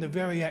caught her in the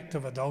very act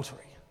of adultery.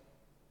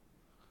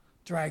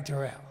 Dragged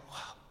her out.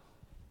 Wow.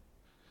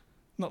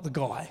 Not the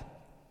guy.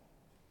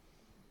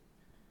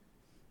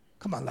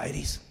 Come on,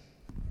 ladies.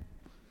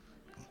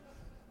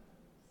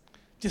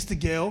 Just a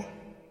girl.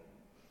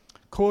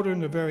 Caught her in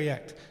the very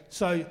act.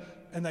 So,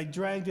 and they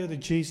dragged her to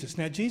Jesus.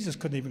 Now, Jesus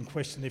couldn't even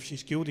question if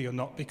she's guilty or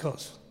not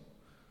because,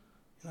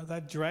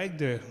 they've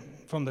dragged her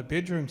from the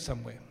bedroom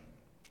somewhere.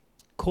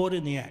 Caught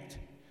in the act.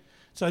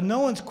 So no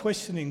one's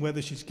questioning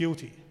whether she's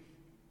guilty.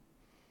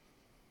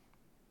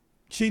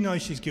 She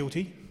knows she's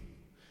guilty.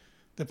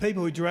 The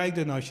people who dragged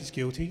her know she's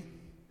guilty.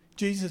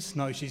 Jesus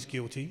knows she's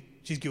guilty.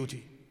 She's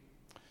guilty.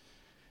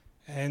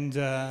 And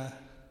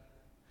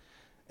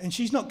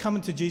she's not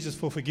coming to Jesus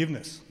for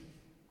forgiveness.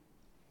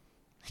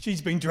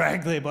 She's been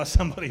dragged there by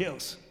somebody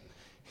else.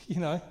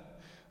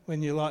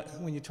 When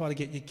you try to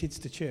get your kids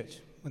to church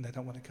when they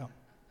don't want to come.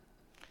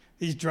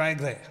 He's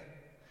dragged there.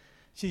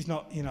 She's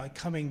not,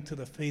 coming to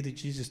the feet of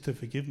Jesus to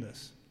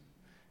forgiveness.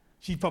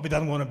 She probably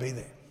doesn't want to be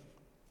there.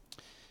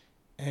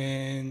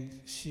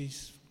 And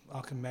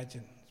I can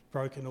imagine,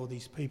 broken all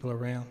these people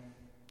around.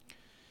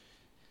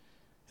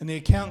 And the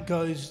account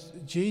goes,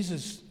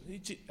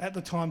 at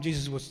the time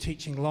Jesus was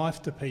teaching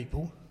life to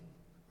people,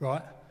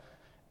 right?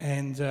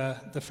 And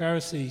the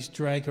Pharisees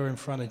drag her in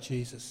front of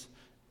Jesus.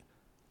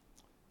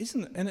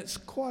 And it's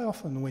quite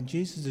often when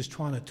Jesus is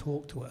trying to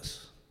talk to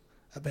us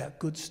about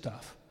good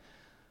stuff,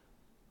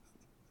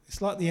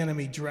 it's like the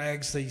enemy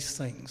drags these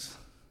things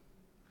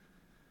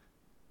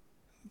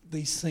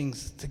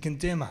to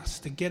condemn us,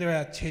 to get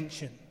our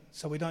attention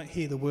so we don't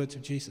hear the words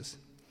of Jesus.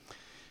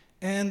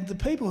 And the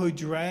people who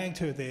dragged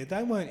her there,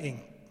 they weren't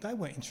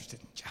interested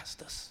in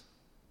justice.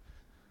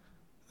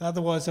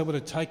 Otherwise, they would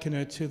have taken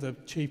her to the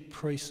chief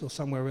priests or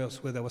somewhere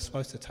else where they were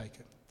supposed to take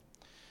her.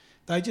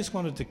 They just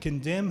wanted to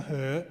condemn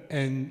her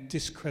and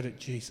discredit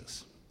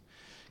Jesus.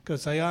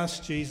 Because they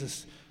asked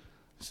Jesus,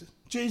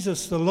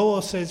 the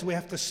law says we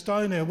have to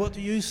stone her. What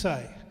do you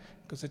say?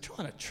 Because they're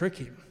trying to trick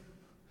him.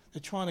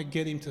 They're trying to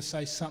get him to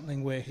say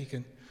something where he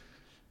can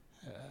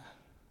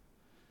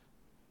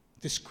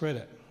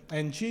discredit.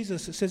 And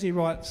Jesus, it says he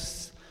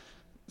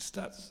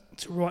starts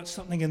to write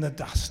something in the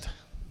dust.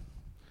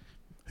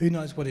 Who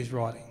knows what he's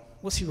writing?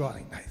 What's he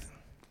writing, Nathan?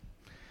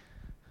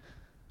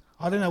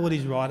 I don't know what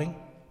he's writing,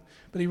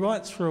 but he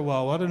writes for a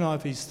while. I don't know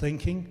if he's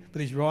thinking, but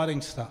he's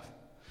writing stuff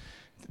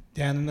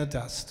down in the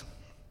dust.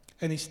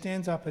 And he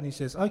stands up and he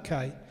says,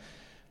 okay,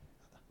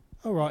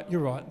 all right,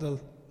 you're right. The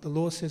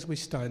law says we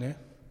stone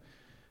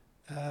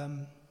her.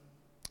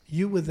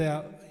 You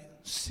without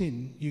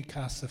sin, you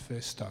cast the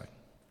first stone.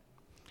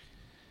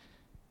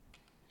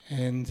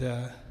 And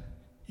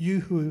you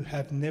who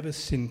have never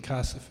sinned,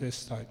 cast the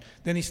first stone.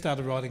 Then he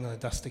started writing on the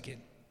dust again.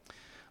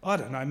 I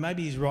don't know,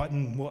 maybe he's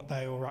writing what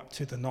they were up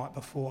to the night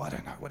before. I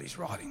don't know what he's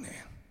writing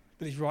there,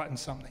 but he's writing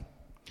something.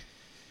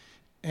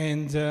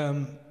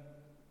 And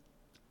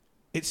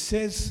it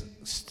says,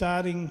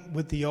 starting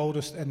with the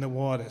oldest and the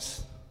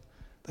widest,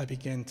 they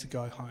began to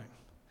go home.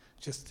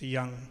 Just the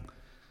young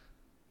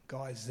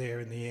guys there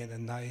in the end,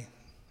 and they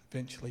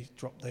eventually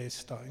dropped their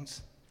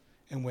stones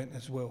and went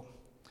as well.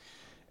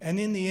 And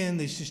in the end,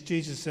 there's just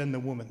Jesus and the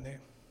woman there.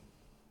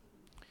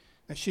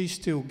 Now, she's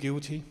still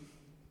guilty.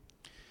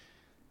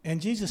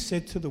 And Jesus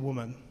said to the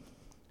woman,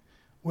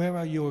 where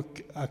are your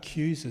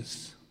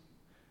accusers?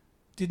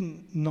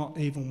 Didn't not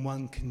even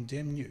one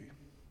condemn you?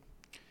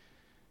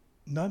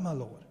 No, my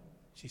Lord,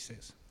 she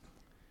says.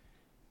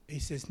 He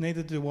says,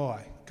 neither do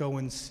I. Go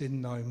and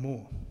sin no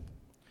more.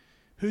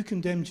 Who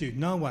condemned you?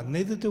 No one.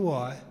 Neither do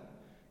I.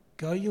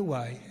 Go your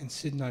way and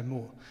sin no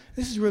more.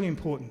 This is really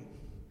important.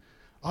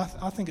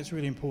 I think it's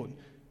really important.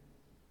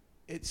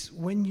 It's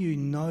when you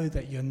know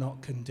that you're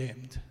not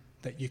condemned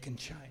that you can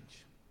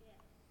change.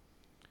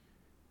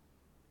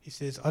 He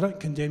says, I don't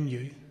condemn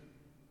you.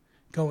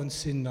 Go and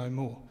sin no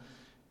more.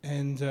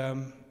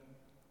 And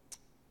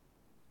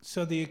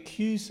so the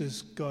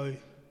accusers go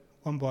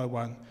one by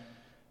one,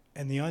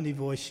 and the only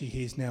voice she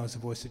hears now is the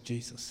voice of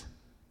Jesus.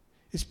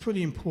 It's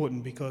pretty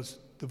important because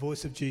the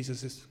voice of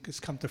Jesus has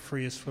come to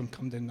free us from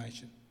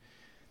condemnation.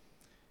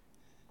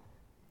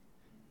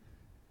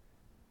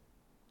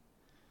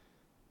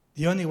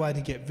 The only way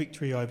to get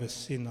victory over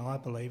sin, I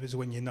believe, is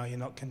when you know you're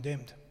not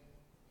condemned.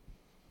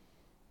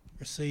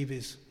 Receive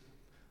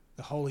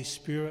the Holy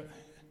Spirit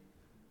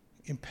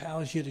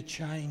empowers you to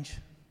change.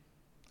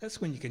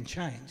 That's when you can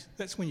change.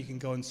 That's when you can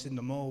go and sin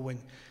no more,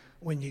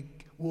 when you're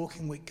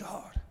walking with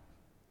God,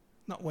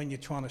 not when you're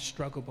trying to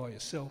struggle by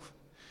yourself.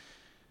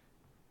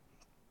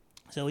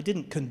 So he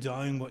didn't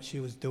condone what she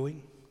was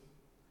doing,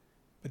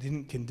 but he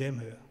didn't condemn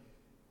her.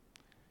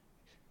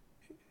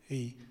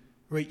 He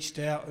reached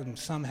out and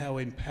somehow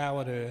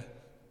empowered her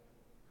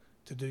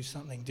to do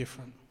something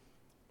different.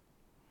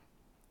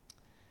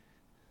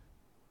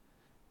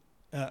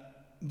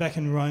 back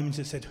in Romans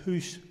it said, who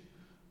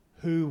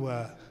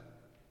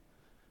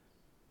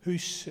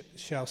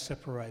shall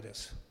separate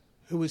us?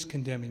 Who is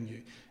condemning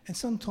you? And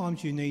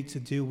sometimes you need to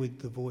deal with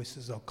the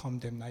voices of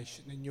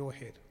condemnation in your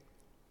head.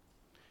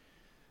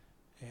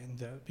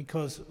 And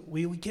because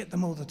we get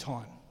them all the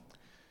time.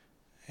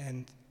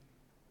 And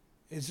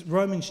it's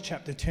Romans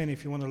chapter 10,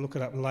 if you want to look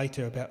it up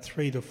later, about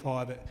 3 to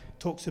 5, it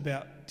talks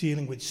about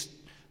dealing with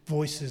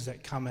voices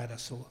that come at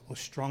us or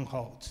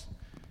strongholds.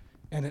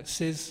 And it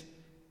says,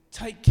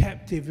 take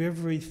captive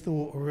every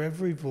thought or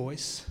every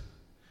voice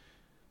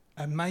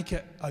and make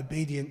it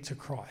obedient to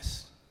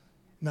Christ.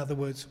 In other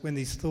words, when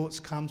these thoughts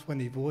comes, when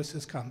these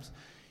voices comes,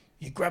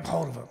 you grab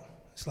hold of them.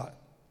 It's like,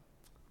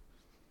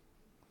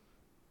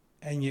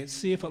 and you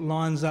see if it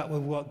lines up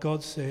with what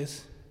God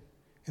says,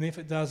 and if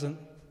it doesn't,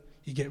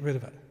 you get rid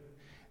of it.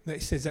 And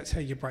it says that's how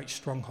you break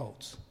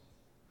strongholds.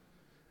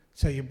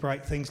 So you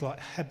break things like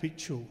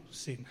habitual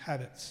sin,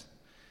 habits.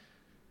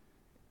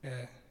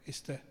 It's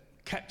to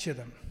capture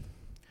them.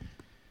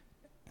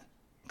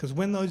 Because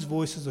when those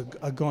voices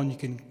are gone, you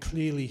can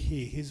clearly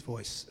hear his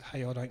voice,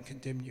 hey, I don't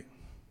condemn you.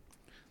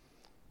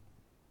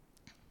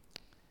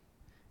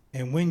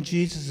 And when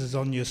Jesus is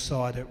on your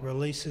side, it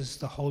releases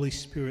the Holy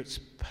Spirit's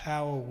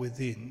power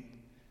within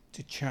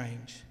to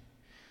change.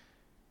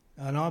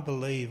 And I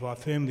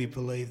firmly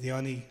believe the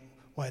only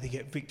way to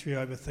get victory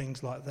over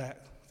things like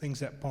that, things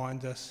that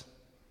bind us,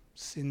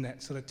 sin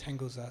that sort of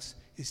tangles us,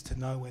 is to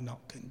know we're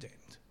not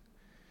condemned.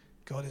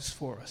 God is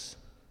for us.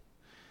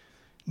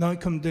 No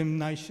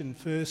condemnation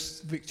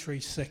first, victory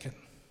second.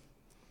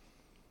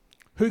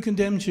 Who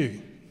condemns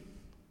you?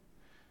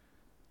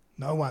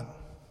 No one.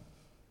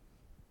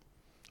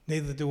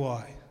 Neither do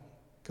I.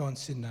 Go and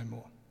sin no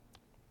more.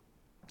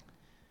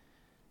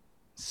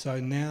 So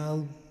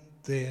now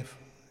there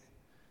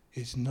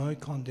is no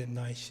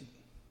condemnation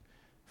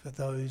for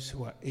those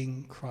who are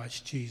in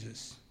Christ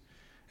Jesus.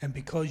 And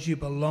because you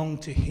belong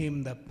to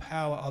him, the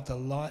power of the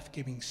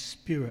life-giving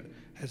Spirit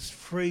has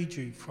freed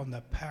you from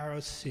the power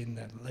of sin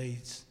that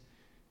leads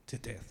to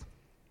death.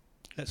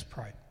 Let's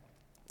pray.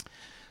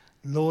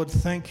 Lord,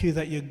 thank you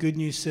that your good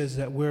news says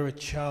that we're a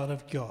child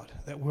of God,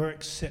 that we're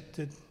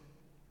accepted,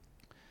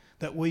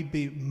 that we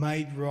be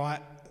made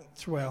right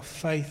through our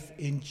faith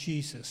in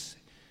Jesus.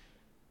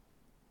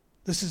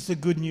 This is the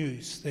good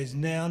news. There's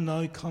now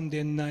no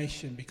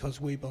condemnation because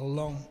we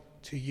belong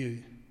to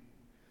you.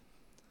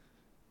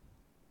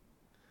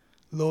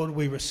 Lord,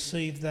 we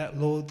receive that,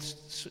 Lord,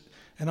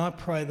 and I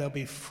pray there'll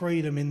be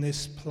freedom in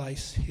this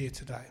place here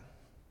today.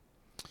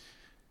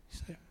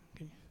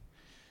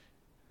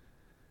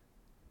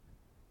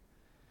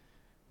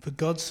 For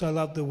God so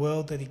loved the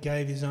world that he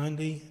gave his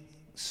only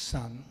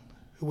Son.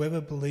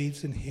 Whoever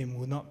believes in him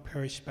will not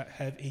perish but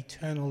have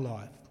eternal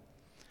life.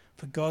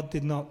 For God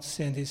did not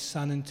send his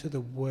Son into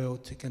the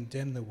world to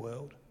condemn the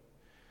world,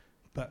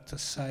 but to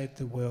save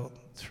the world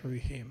through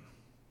him.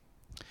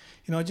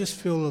 You know, I just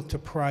feel to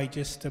pray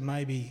just to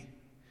maybe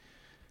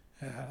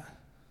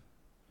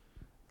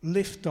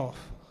lift off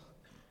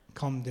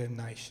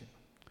condemnation.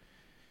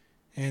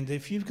 And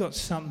if you've got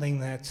something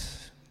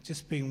that's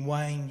just been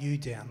weighing you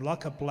down,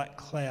 like a black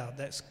cloud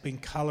that's been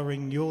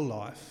colouring your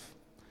life,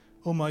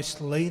 almost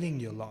leading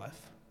your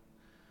life,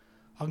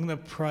 I'm going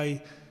to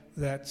pray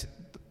that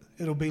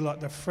it'll be like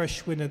the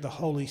fresh wind of the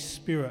Holy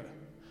Spirit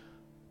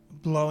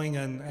blowing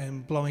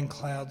and blowing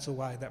clouds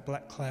away, that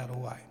black cloud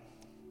away.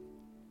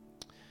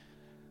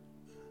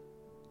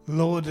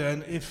 Lord,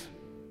 and if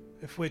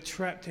we're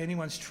trapped,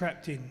 anyone's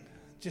trapped in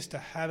just a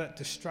habit,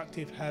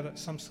 destructive habit,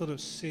 some sort of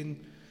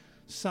sin,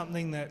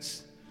 something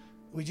that's,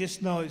 we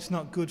just know it's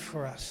not good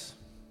for us.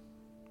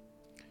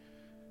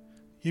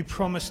 You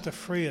promised to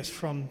free us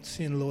from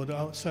sin, Lord.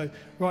 So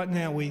right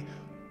now we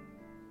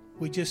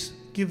just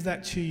give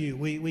that to you.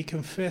 We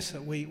confess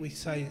it. We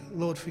say,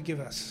 Lord, forgive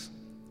us.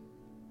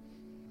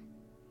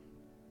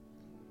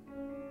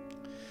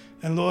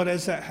 And Lord,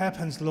 as that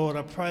happens, Lord,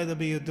 I pray there'll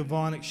be a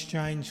divine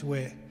exchange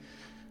where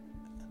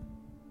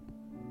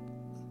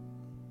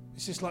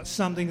it's just like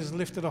something is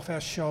lifted off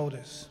our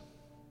shoulders.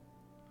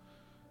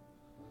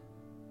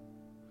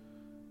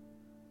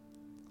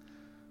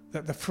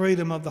 That the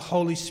freedom of the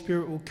Holy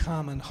Spirit will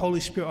come. And Holy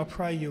Spirit, I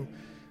pray you'll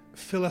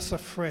fill us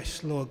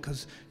afresh, Lord,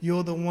 because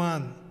you're the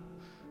one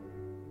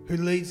who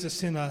leads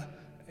us in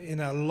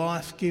a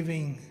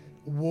life-giving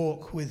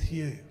walk with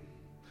you.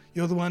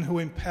 You're the one who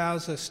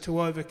empowers us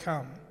to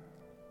overcome.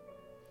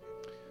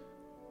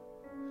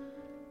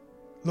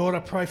 Lord, I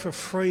pray for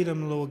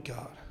freedom, Lord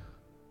God.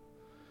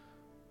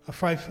 I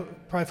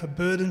pray for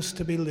burdens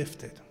to be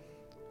lifted.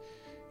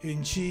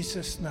 In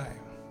Jesus' name.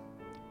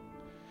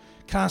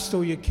 Cast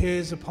all your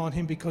cares upon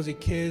him because he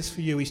cares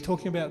for you. He's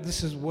talking about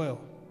this as well.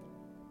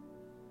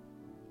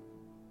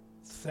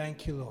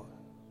 Thank you, Lord.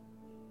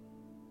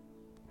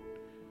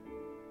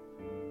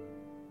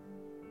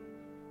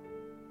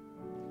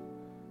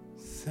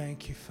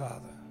 Thank you,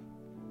 Father.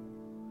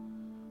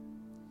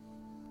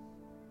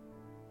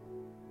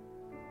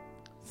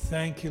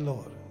 Thank you,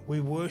 Lord. We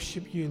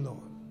worship you, Lord,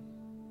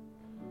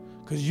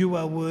 because you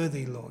are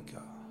worthy, Lord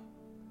God.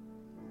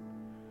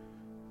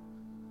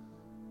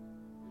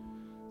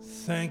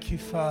 Thank you,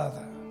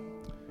 Father.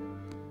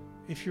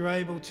 If you're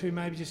able to,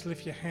 maybe just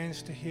lift your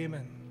hands to Him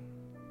and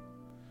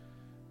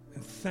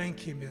thank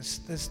Him.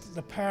 There's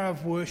the power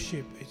of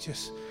worship.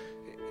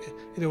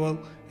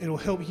 It'll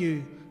help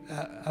you,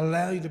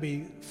 allow you to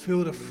be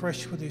filled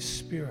afresh with His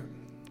Spirit.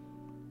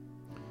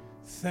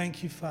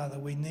 Thank you, Father.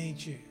 We need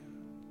you.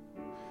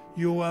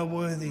 You are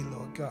worthy,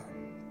 Lord God.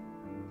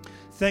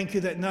 Thank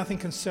you that nothing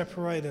can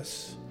separate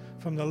us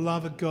from the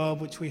love of God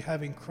which we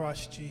have in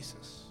Christ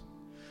Jesus.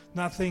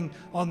 Nothing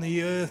on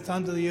the earth,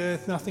 under the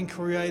earth, nothing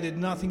created,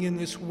 nothing in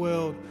this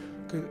world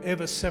could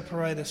ever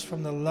separate us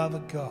from the love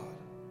of God.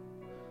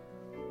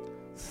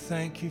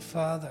 Thank you,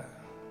 Father.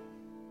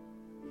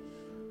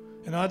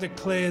 And I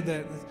declare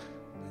that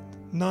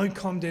no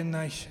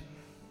condemnation.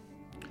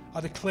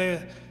 I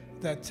declare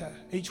that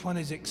each one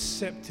is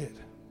accepted.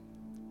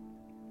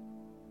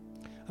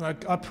 And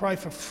I pray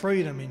for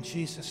freedom in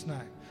Jesus'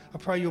 name. I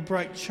pray you'll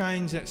break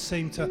chains that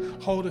seem to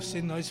hold us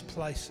in those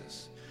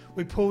places.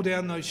 We pull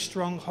down those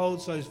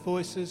strongholds, those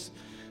voices,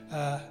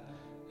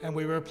 and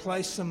we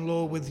replace them,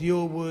 Lord, with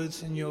your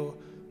words and your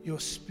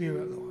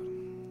Spirit, Lord.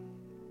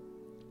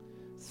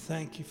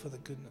 Thank you for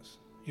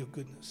your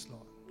goodness,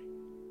 Lord.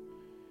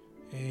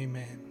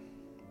 Amen.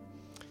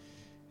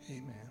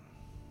 Amen.